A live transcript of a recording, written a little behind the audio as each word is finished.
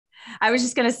I was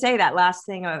just going to say that last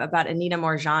thing about Anita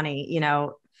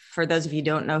Morjani, for those of you who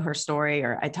don't know her story,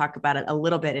 or I talk about it a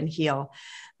little bit in Heal,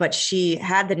 but she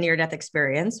had the near-death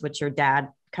experience, which your dad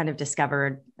kind of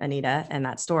discovered Anita and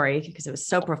that story because it was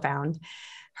so profound.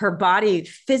 Her body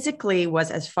physically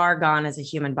was as far gone as a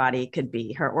human body could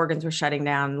be. Her organs were shutting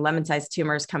down, lemon-sized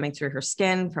tumors coming through her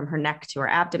skin from her neck to her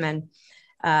abdomen.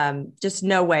 Just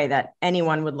no way that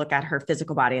anyone would look at her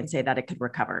physical body and say that it could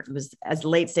recover. It was as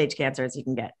late stage cancer as you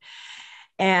can get.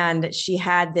 And she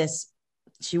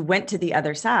went to the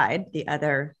other side,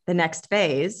 the next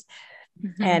phase,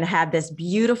 and had this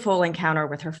beautiful encounter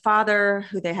with her father,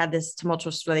 who they had this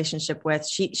tumultuous relationship with.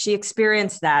 She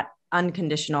experienced that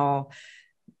unconditional,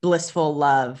 blissful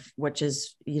love, which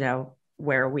is, the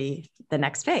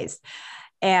next phase.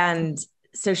 And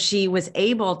so she was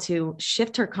able to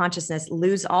shift her consciousness,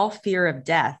 lose all fear of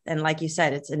death. And like you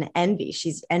said, it's an envy.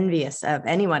 She's envious of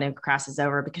anyone who crosses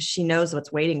over because she knows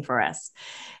what's waiting for us.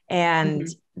 And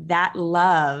that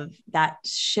love, that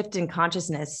shift in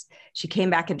consciousness, she came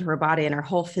back into her body and her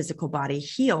whole physical body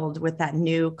healed with that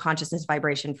new consciousness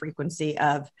vibration frequency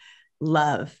of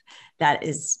love that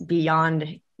is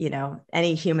beyond,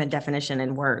 any human definition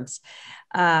in words.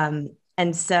 And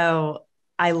so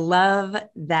I love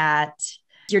that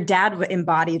your dad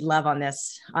embodied love on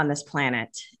this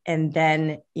planet. And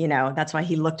then, that's why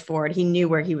he looked forward. He knew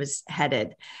where he was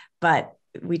headed. But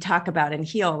we talk about in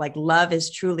Heal, like love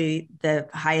is truly the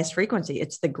highest frequency.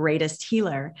 It's the greatest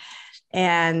healer.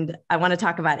 And I want to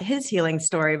talk about his healing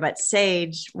story, but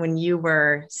Saje, when you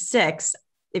were 6,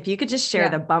 if you could just share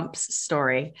the bumps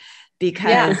story,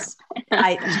 because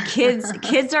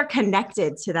kids are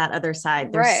connected to that other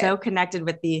side. They're so connected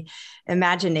with the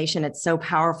imagination. It's so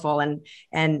powerful.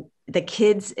 And the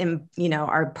kids,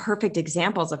 are perfect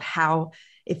examples of how,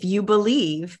 if you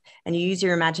believe and you use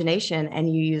your imagination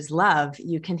and you use love,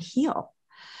 you can heal.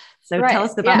 So tell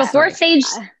us the bump Before story.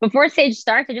 Sage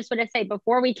starts, I just want to say,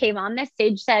 before we came on this,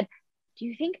 Sage said, do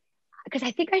you think, because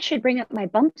I think I should bring up my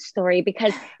bump story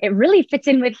because it really fits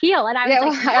in with Heal. And I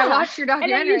was like, I watched your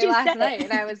documentary last night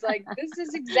and I was like, this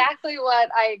is exactly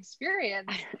what I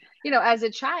experienced, as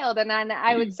a child. And then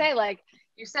I would say, like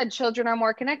you said, children are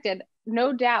more connected.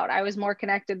 No doubt I was more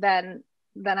connected than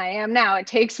I am now. It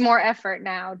takes more effort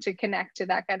now to connect to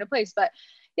that kind of place. But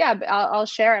yeah, I'll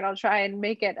share it. I'll try and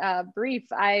make it brief.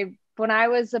 When I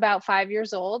was about 5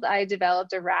 years old, I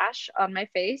developed a rash on my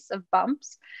face of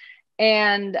bumps.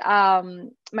 And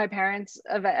my parents,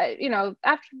 after,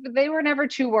 they were never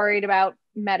too worried about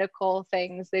medical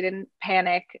things. They didn't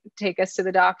panic, take us to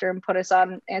the doctor and put us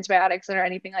on antibiotics or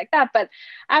anything like that. But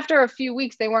after a few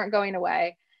weeks, they weren't going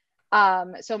away.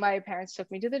 So my parents took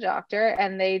me to the doctor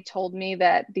and they told me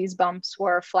that these bumps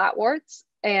were flatwarts,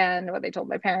 and what they told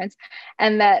my parents,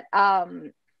 and that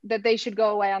that they should go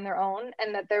away on their own,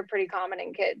 and that they're pretty common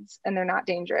in kids and they're not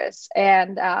dangerous.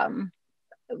 And I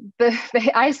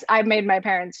made my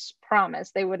parents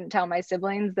promise they wouldn't tell my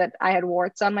siblings that I had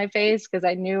warts on my face because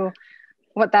I knew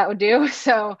what that would do.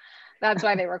 So that's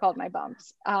why they were called my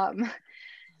bumps.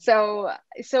 So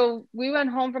we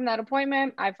went home from that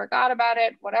appointment. I forgot about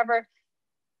it, whatever.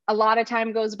 A lot of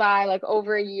time goes by, like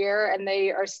over a year, and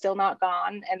they are still not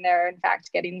gone. And they're in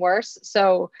fact getting worse.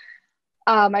 So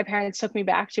my parents took me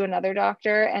back to another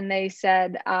doctor and they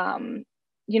said,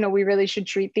 we really should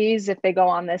treat these. If they go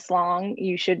on this long,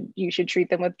 you should treat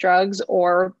them with drugs,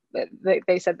 or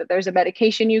they said that there's a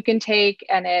medication you can take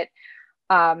and it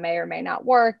may or may not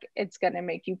work. It's going to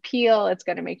make you peel. It's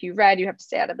going to make you red. You have to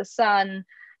stay out of the sun.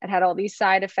 It had all these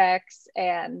side effects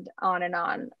and on and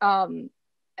on.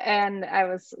 And I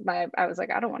was like,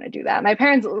 I don't want to do that. My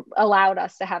parents allowed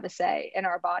us to have a say in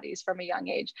our bodies from a young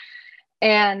age.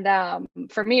 And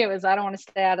for me, it was, I don't want to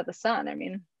stay out of the sun. I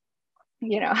mean,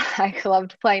 I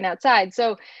loved playing outside.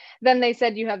 So then they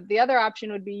said, you have the other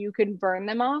option would be you can burn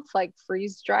them off, like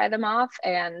freeze dry them off.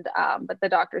 And, but the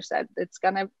doctor said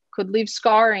could leave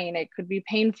scarring. It could be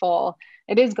painful.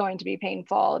 It is going to be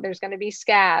painful. There's going to be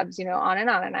scabs, on and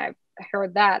on. And I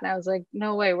heard that and I was like,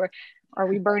 no way, are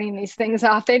we burning these things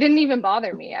off? They didn't even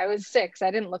bother me. I was 6.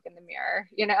 I didn't look in the mirror,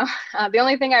 the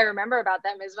only thing I remember about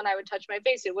them is when I would touch my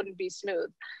face, it wouldn't be smooth.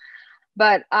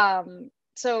 But,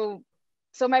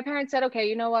 so my parents said, okay,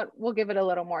 you know what? We'll give it a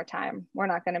little more time. We're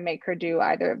not going to make her do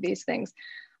either of these things.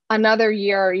 Another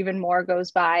year or even more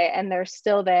goes by and they're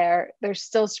still there. They're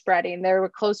still spreading. They were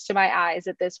close to my eyes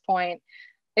at this point.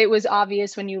 It was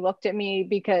obvious when you looked at me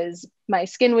because my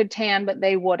skin would tan, but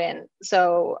they wouldn't.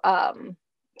 So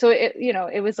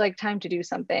it was like time to do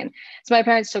something. So my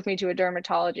parents took me to a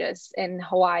dermatologist in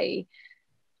Hawaii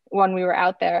when we were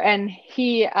out there, and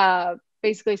he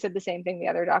basically said the same thing the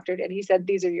other doctor did. He said,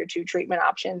 these are your two treatment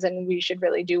options and we should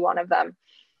really do one of them.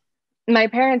 My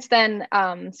parents then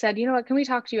said, you know what, can we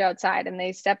talk to you outside? And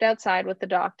they stepped outside with the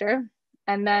doctor,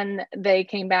 and then they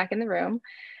came back in the room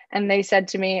and they said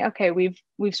to me, okay, we've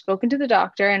spoken to the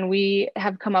doctor and we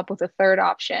have come up with a third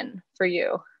option for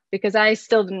you, because I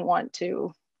still didn't want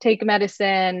to take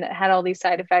medicine, had all these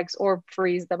side effects, or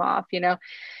freeze them off, you know?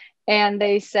 And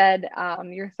they said,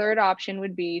 your third option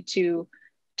would be to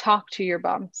talk to your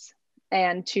bumps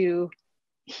and to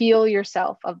heal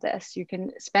yourself of this. You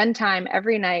can spend time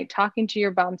every night talking to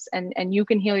your bumps, and you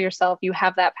can heal yourself. You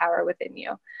have that power within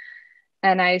you.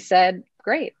 And I said,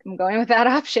 great, I'm going with that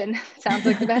option. Sounds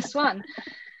like the best one.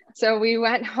 So we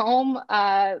went home,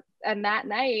 and that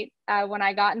night, when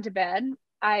I got into bed,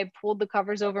 I pulled the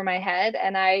covers over my head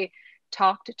and I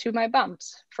talked to my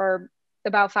bumps for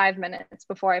about 5 minutes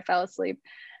before I fell asleep.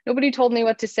 Nobody told me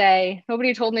what to say.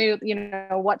 Nobody told me, you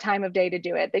know, what time of day to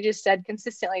do it. They just said,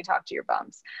 consistently talk to your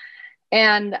bumps.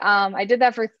 And I did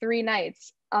that for 3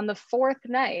 nights. On the 4th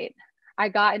night, I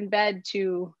got in bed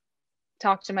to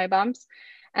talk to my bumps,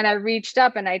 and I reached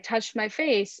up and I touched my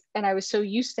face, and I was so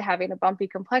used to having a bumpy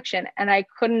complexion, and I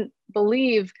couldn't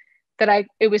believe that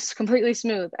it was completely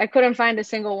smooth. I couldn't find a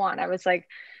single one. I was like,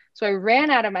 so I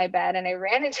ran out of my bed and I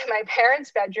ran into my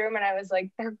parents' bedroom, and I was like,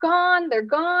 they're gone, they're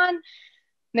gone.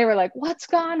 And they were like, what's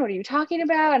gone? What are you talking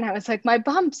about? And I was like, my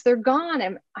bumps, they're gone.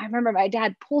 And I remember my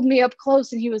dad pulled me up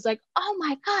close and he was like, oh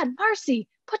my God, Marcy,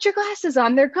 put your glasses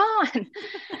on, they're gone.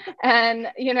 And,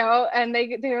 you know, and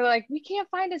they were like, we can't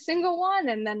find a single one.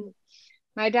 And then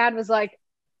my dad was like,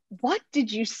 what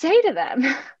did you say to them?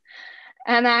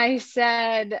 And I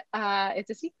said, it's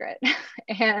a secret.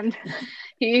 And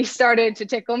he started to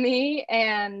tickle me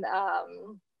and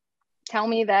tell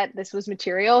me that this was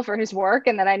material for his work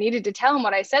and that I needed to tell him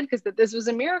what I said, because that this was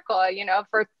a miracle. You know,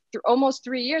 for almost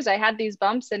 3 years, I had these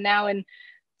bumps, and now in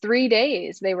 3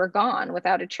 days, they were gone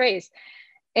without a trace.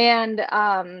 And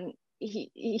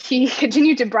he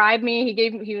continued to bribe me.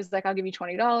 He was like, I'll give you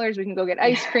 $20. We can go get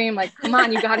ice cream. Like, come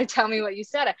on, you got to tell me what you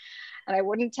said. And I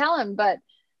wouldn't tell him. But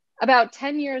about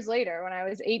 10 years later, when I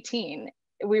was 18,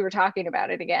 we were talking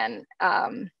about it again.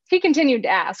 He continued to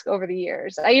ask over the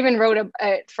years. I even wrote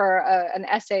an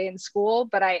essay in school,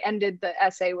 but I ended the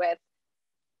essay with,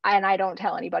 and I don't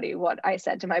tell anybody what I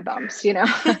said to my bumps, you know.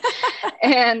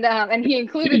 And he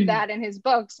included that in his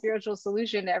book, Spiritual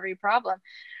Solution to Every Problem.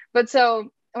 But so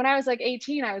when I was like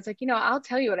 18, I was like, you know, I'll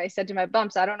tell you what I said to my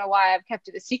bumps. I don't know why I've kept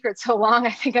it a secret so long.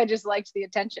 I think I just liked the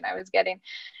attention I was getting.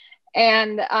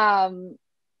 And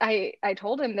I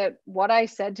told him that what I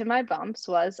said to my bumps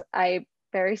was, I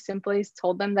very simply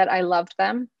told them that I loved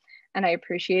them and I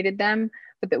appreciated them,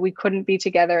 but that we couldn't be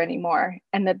together anymore,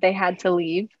 and that they had to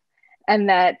leave. And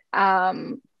that,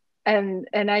 and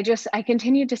I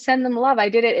continued to send them love. I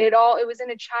did it. It was in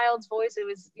a child's voice. It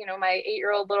was, you know, my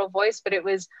 8-year-old little voice, but it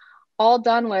was all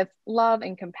done with love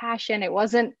and compassion. It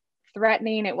wasn't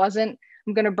threatening. It wasn't,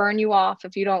 I'm going to burn you off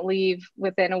if you don't leave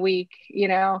within a week, you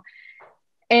know?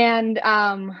 And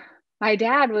my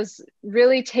dad was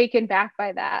really taken back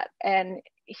by that. And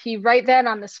he right then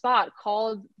on the spot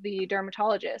called the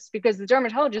dermatologist, because the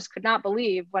dermatologist could not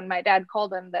believe when my dad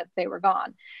called him that they were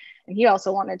gone. And he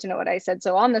also wanted to know what I said.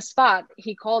 So on the spot,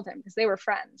 he called him because they were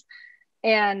friends.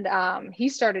 And he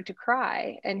started to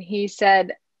cry. And he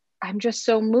said, I'm just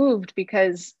so moved,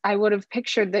 because I would have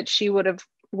pictured that she would have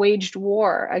waged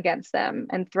war against them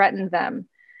and threatened them.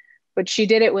 But she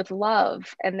did it with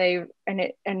love, and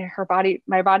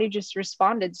my body just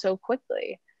responded so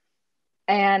quickly.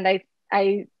 And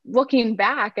I looking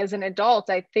back as an adult,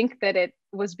 I think that it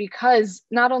was because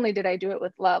not only did I do it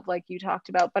with love, like you talked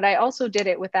about, but I also did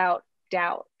it without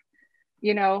doubt.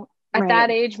 You know, at that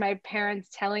age, my parents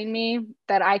telling me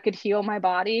that I could heal my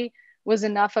body was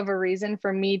enough of a reason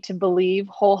for me to believe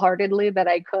wholeheartedly that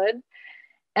I could.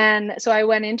 And so I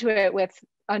went into it with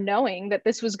a knowing that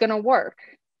this was going to work.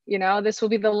 You know, this will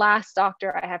be the last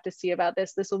doctor I have to see about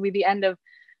this. This will be the end of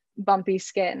bumpy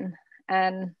skin.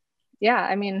 And yeah,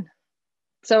 I mean,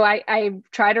 so I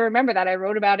try to remember that. I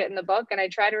wrote about it in the book, and I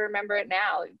try to remember it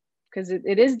now, because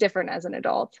it is different as an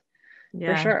adult,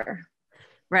 for sure.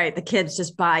 Right. The kids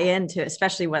just buy into,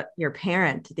 especially what your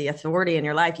parent, the authority in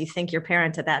your life, you think your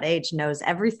parent at that age knows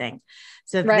everything.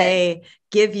 So if they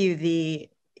give you the,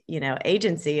 you know,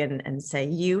 agency and say,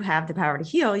 you have the power to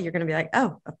heal, you're going to be like,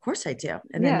 oh, of course I do.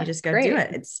 And then you just go do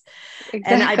it.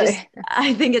 And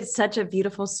I think it's such a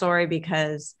beautiful story,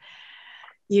 because,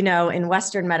 you know, in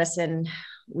Western medicine,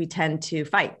 we tend to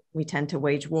fight. We tend to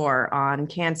wage war on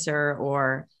cancer,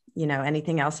 or,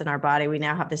 anything else in our body. We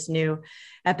now have this new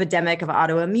epidemic of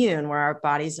autoimmune where our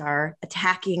bodies are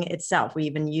attacking itself. We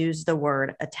even use the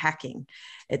word attacking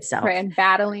itself. Right. And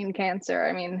battling cancer.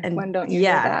 I mean, when don't you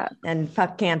hear that? And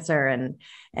fuck cancer. And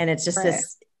it's just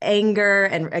this anger.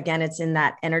 And again, it's in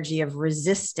that energy of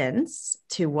resistance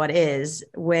to what is.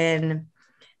 When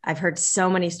I've heard so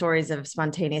many stories of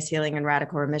spontaneous healing and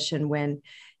radical remission, when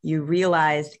you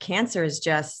realize cancer is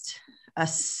just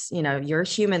your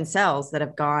human cells that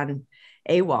have gone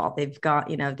AWOL.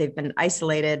 They've been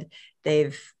isolated.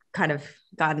 They've kind of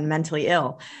gotten mentally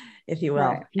ill, if you will.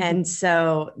 Right. And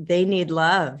so they need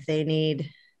love. They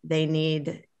need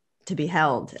to be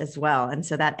held as well. And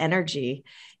so that energy,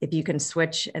 if you can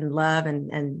switch and love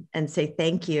and say,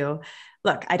 thank you.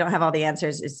 Look, I don't have all the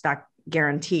answers. It's not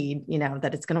guaranteed,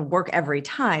 that it's going to work every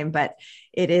time, but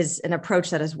it is an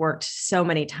approach that has worked so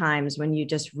many times when you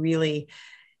just really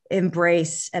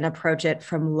embrace and approach it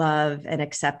from love and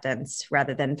acceptance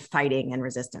rather than fighting and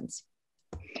resistance.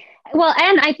 Well,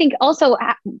 and I think also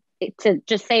to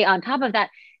just say on top of that,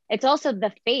 it's also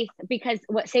the faith, because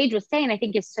what Saje was saying, I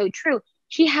think is so true.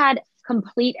 She had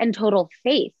complete and total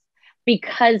faith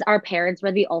because our parents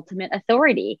were the ultimate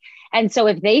authority. And so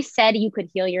if they said you could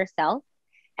heal yourself,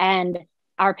 and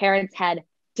our parents had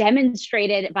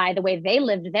demonstrated by the way they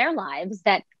lived their lives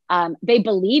that they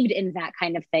believed in that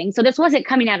kind of thing. So this wasn't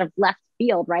coming out of left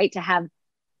field, right? To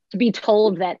be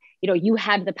told that, you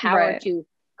had the power to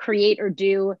create or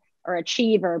do or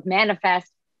achieve or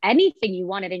manifest anything you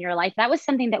wanted in your life. That was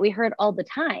something that we heard all the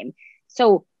time.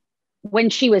 So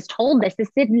when she was told this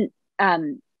didn't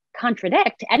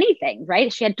contradict anything,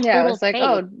 right? She had total it was like, faith.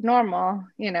 oh, normal,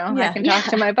 I can talk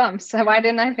to my bumps. So why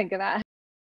didn't I think of that?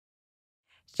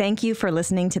 Thank you for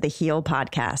listening to the Heal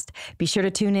Podcast. Be sure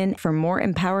to tune in for more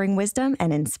empowering wisdom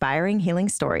and inspiring healing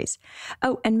stories.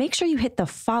 Oh, and make sure you hit the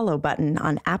follow button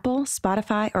on Apple,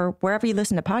 Spotify, or wherever you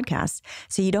listen to podcasts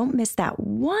so you don't miss that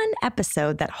one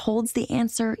episode that holds the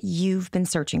answer you've been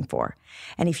searching for.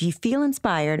 And if you feel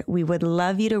inspired, we would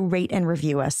love you to rate and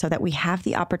review us so that we have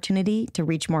the opportunity to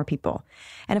reach more people.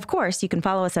 And of course, you can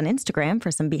follow us on Instagram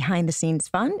for some behind the scenes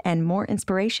fun and more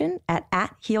inspiration at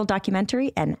 @Heal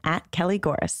Documentary and @Kelly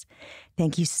Goris.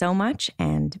 Thank you so much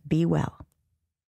and be well.